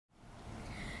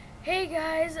Hey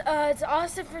guys, it's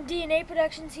Austin from DNA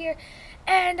Productions here,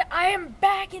 and I am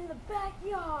back in the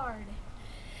backyard.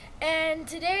 And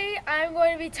today I'm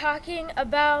going to be talking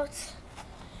about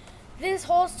this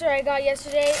holster I got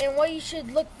yesterday and what you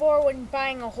should look for when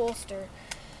buying a holster.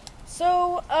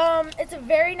 So, it's a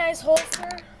very nice holster.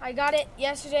 I got it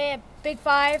yesterday at Big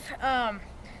Five. $10.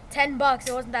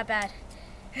 It wasn't that bad.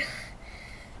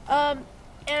 And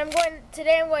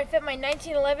today I'm going to fit my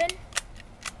 1911.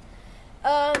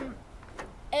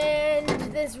 And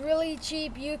this really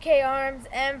cheap UK Arms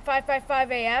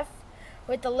M555AF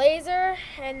with the laser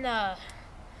and the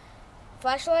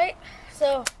flashlight.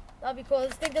 So that'll be cool.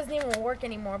 This thing doesn't even work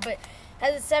anymore, but it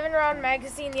has a 7-round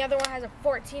magazine. The other one has a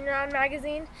 14-round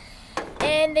magazine,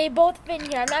 and they both fit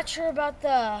in here. I'm not sure about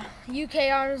the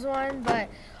UK Arms one, but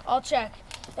I'll check.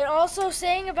 And also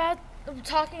talking about the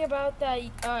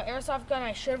airsoft gun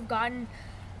I should have gotten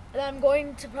that I'm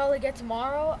going to probably get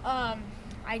tomorrow.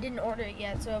 I didn't order it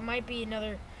yet, so it might be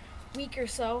another week or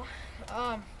so.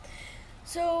 Let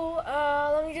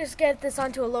me just get this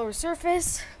onto a lower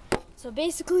surface. So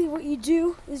basically what you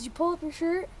do is you pull up your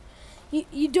shirt.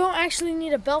 You don't actually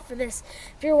need a belt for this.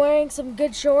 If you're wearing some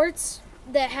good shorts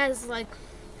that has like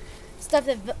stuff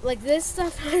that like this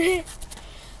stuff on it,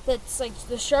 that's like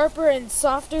the sharper and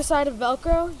softer side of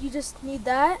Velcro, you just need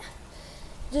that.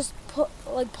 Just pull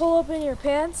open your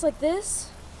pants like this.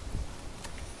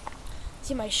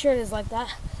 See, my shirt is like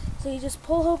that. So you just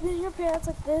pull open your pants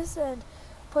like this and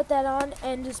put that on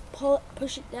and just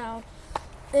push it down.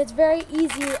 It's very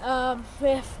easy. We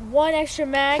have one extra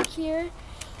mag here.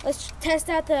 Let's test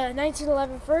out the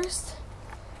 1911 first.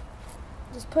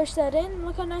 Just push that in.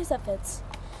 Look how nice that fits.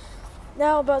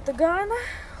 Now about the gun.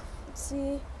 Let's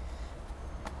see.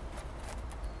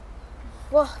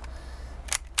 Well,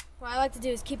 what I like to do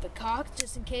is keep it cocked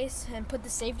just in case and put the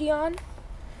safety on.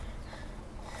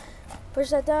 Push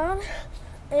that down,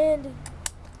 and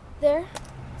there.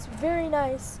 It's very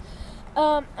nice.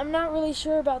 I'm not really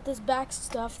sure about this back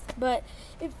stuff, but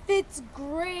it fits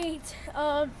great.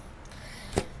 I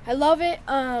love it.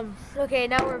 Okay,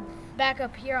 now we're back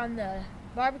up here on the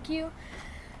barbecue.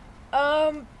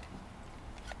 Now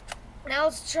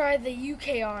let's try the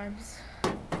UK Arms.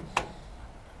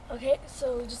 Okay,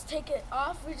 so just take it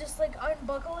off. We just like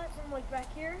unbuckle it from like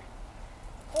back here.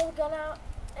 Pull the gun out,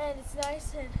 and it's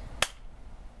nice and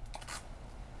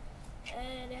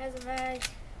it has a mag.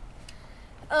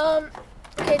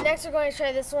 Okay, next we're going to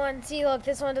try this one. See, look,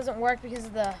 this one doesn't work because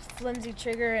of the flimsy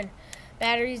trigger and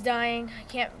battery's dying. I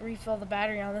can't refill the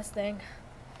battery on this thing.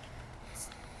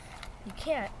 You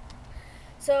can't.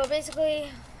 So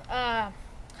basically,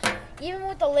 even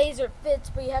with the laser it fits,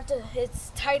 but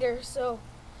it's tighter. So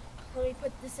let me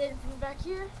put this in from back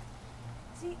here.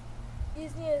 See, you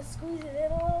just need to squeeze it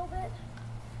in a little bit,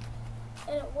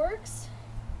 and it works.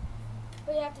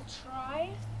 But you have to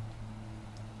try.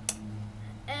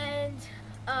 And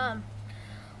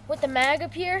with the mag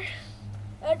up here,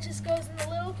 that just goes in the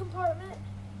little compartment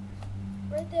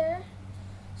right there.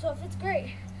 So it's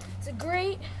great. It's a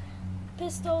great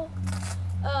pistol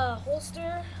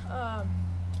holster.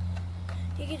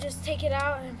 You can just take it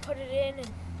out and put it in,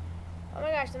 and oh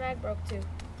my gosh, the mag broke too.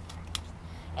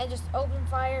 And just open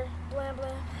fire, blam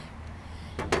blam.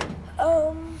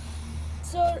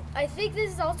 So I think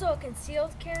this is also a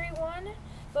concealed carry one,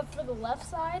 but for the left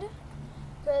side.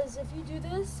 Because if you do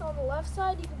this on the left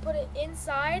side, you can put it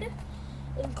inside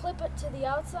and clip it to the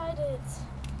outside, and it's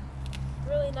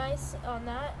really nice on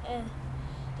that. And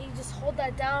you can just hold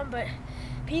that down, but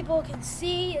people can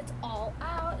see it's all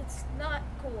out. It's not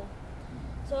cool.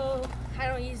 So I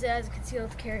don't use it as a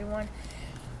concealed carry one.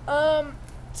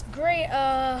 It's great.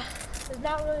 There's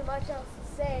not really much else to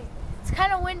say. It's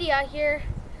kind of windy out here.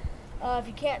 If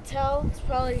you can't tell, it's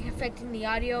probably affecting the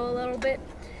audio a little bit.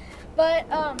 But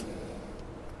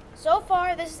so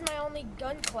far, this is my only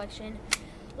gun collection.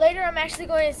 Later, I'm actually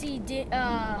going to see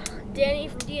Danny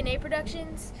from DNA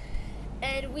Productions,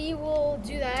 and we will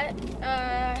do that.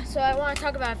 So I want to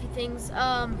talk about a few things.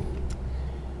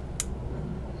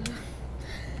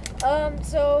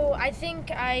 So I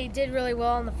think I did really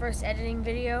well in the first editing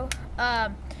video.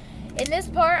 In this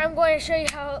part, I'm going to show you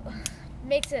how it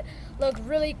makes it look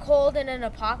really cold in an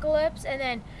apocalypse, and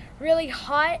then really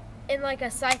hot in like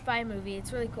a sci-fi movie.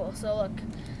 It's really cool. So look.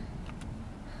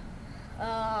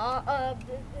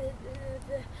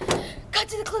 Cut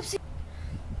to the clip scene.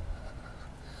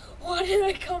 Why did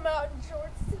I come out in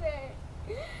shorts today?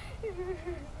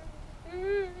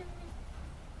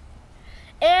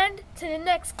 And to the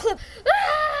next clip.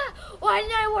 Ah! Why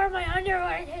didn't I wear my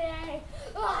underwear today?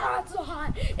 Ah, it's so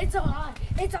hot. It's so hot.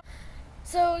 It's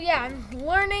so yeah, I'm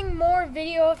learning more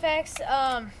video effects.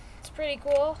 It's pretty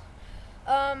cool.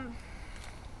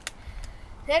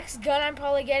 Next gun I'm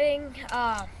probably getting,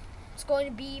 it's going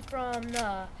to be from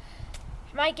the,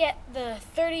 might get the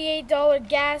 $38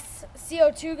 gas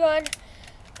CO2 gun.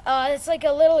 It's like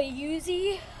a little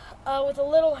Uzi with a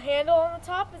little handle on the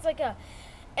top. It's like a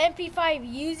MP5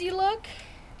 Uzi look,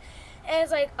 and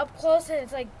it's like up close and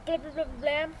it's like blah blah blah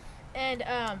blam. And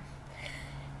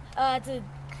it's a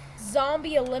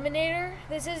zombie eliminator.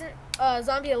 This isn't a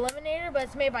zombie eliminator, but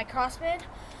it's made by Crosman,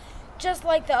 just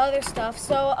like the other stuff.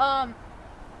 So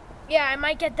yeah, I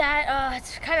might get that.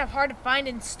 It's kind of hard to find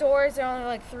in stores. There are only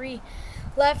like 3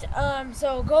 left.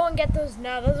 So go and get those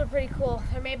now. Those are pretty cool.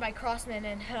 They're made by Crosman,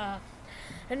 and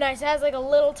they're nice. It has like a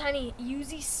little tiny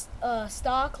Uzi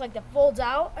stock, like that folds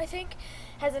out, I think.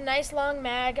 Has a nice long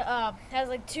mag. Has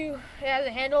like it has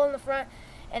a handle in the front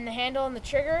and the handle on the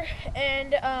trigger,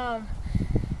 and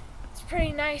it's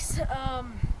pretty nice.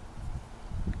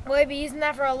 We'll be using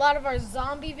that for a lot of our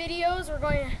zombie videos. We're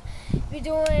going to be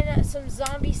doing some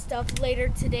zombie stuff later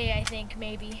today, I think,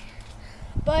 maybe.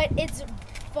 But it's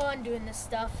fun doing this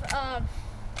stuff.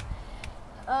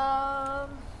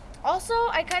 Also,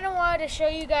 I kind of wanted to show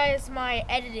you guys my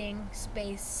editing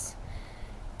space.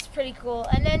 It's pretty cool.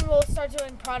 And then we'll start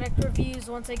doing product reviews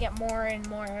once I get more and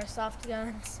more airsoft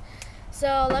guns.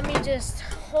 So let me just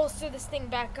holster this thing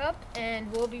back up,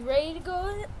 and we'll be ready to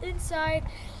go inside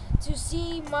to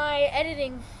see my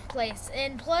editing place.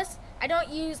 And plus, I don't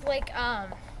use like I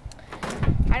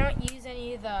don't use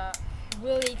any of the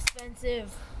really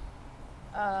expensive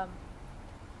I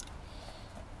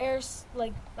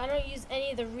don't use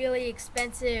any of the really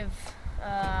expensive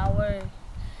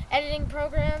editing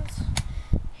programs.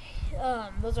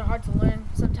 Those are hard to learn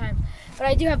sometimes, but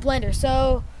I do have Blender,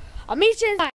 so I'll meet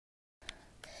you inside.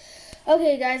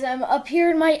 Okay guys, I'm up here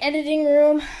in my editing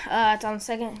room. It's on the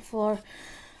 2nd floor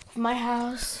of my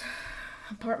house,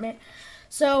 apartment.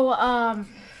 So I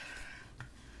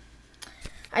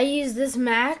use this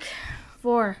Mac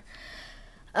for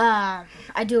I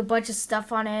do a bunch of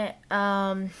stuff on it.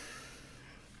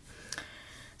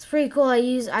 It's pretty cool. I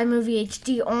use iMovie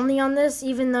HD only on this,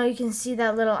 even though you can see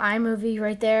that little iMovie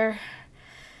right there.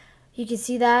 You can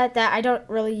see that I don't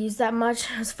really use that much.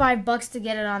 It's $5 to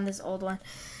get it on this old one.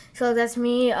 So that's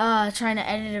me trying to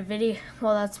edit a video.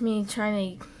 Well, that's me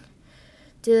trying to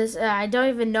do this. I don't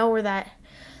even know where that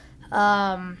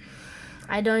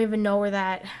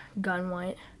gun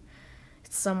went.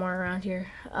 It's somewhere around here.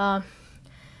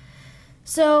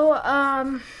 So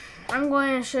I'm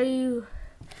going to show you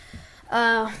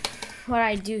what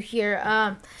I do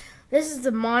here. This is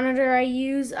the monitor I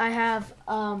use. I have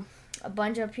a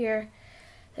bunch up here.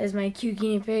 There's my cute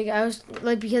guinea pig. I was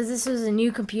like, because this was a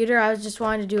new computer, I was just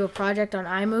wanting to do a project on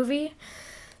iMovie.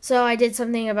 So I did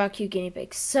something about cute guinea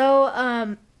pigs. So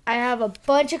I have a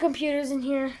bunch of computers in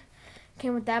here.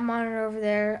 Came with that monitor over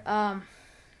there.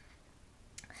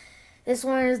 This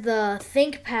one is the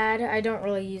ThinkPad. I don't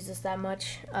really use this that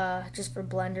much, just for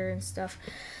Blender and stuff.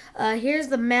 Here's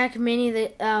the Mac Mini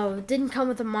that didn't come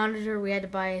with a monitor. We had to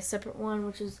buy a separate one,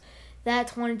 which is that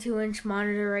 22-inch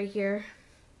monitor right here.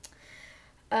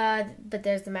 But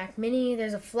there's the Mac Mini.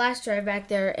 There's a flash drive back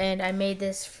there, and I made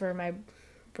this for my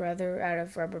brother out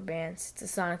of rubber bands. It's a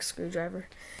sonic screwdriver.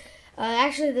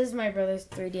 Actually, this is my brother's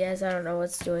 3DS. I don't know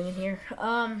what's doing in here.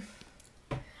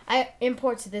 I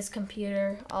import to this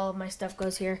computer. All of my stuff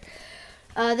goes here.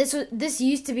 This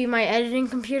used to be my editing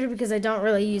computer because I don't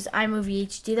really use iMovie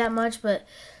HD that much, but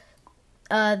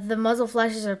the muzzle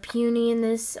flashes are puny in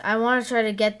this. I want to try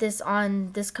to get this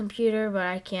on this computer, but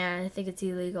I can't. I think it's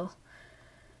illegal.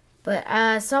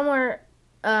 But somewhere,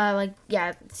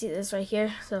 yeah, see this right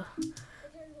here. So,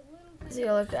 see,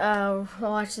 look,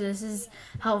 watch this. This is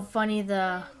how funny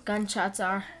the gunshots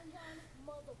are.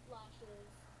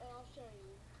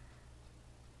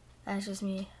 That's just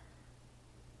me.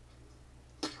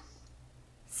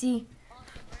 See,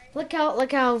 look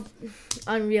how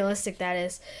unrealistic that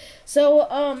is.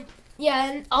 So,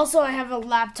 yeah, and also I have a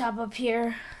laptop up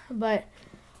here, but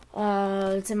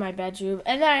it's in my bedroom.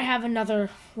 And then I have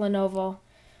another Lenovo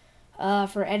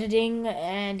for editing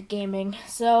and gaming.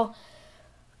 So,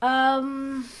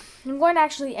 I'm going to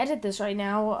actually edit this right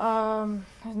now.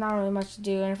 There's not really much to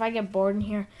do. And if I get bored in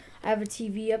here, I have a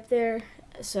TV up there.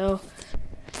 So,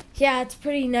 yeah, it's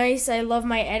pretty nice. I love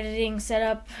my editing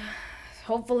setup.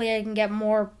 Hopefully I can get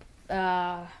more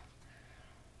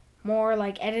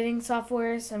like editing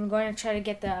softwares. I'm going to try to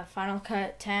get the Final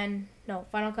Cut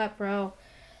Pro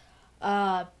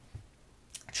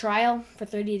trial for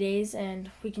 30 days, and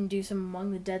we can do some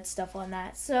Among the Dead stuff on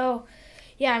that. So,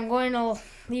 yeah, I'm going to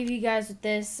leave you guys with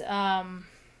this. So,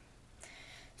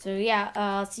 yeah,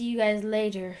 I'll see you guys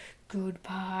later.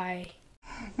 Goodbye.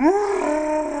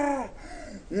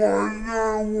 Why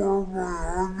not wear my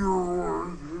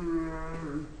underwear?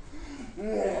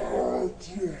 Oh, it's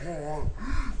so hot.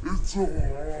 It's so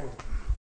hot.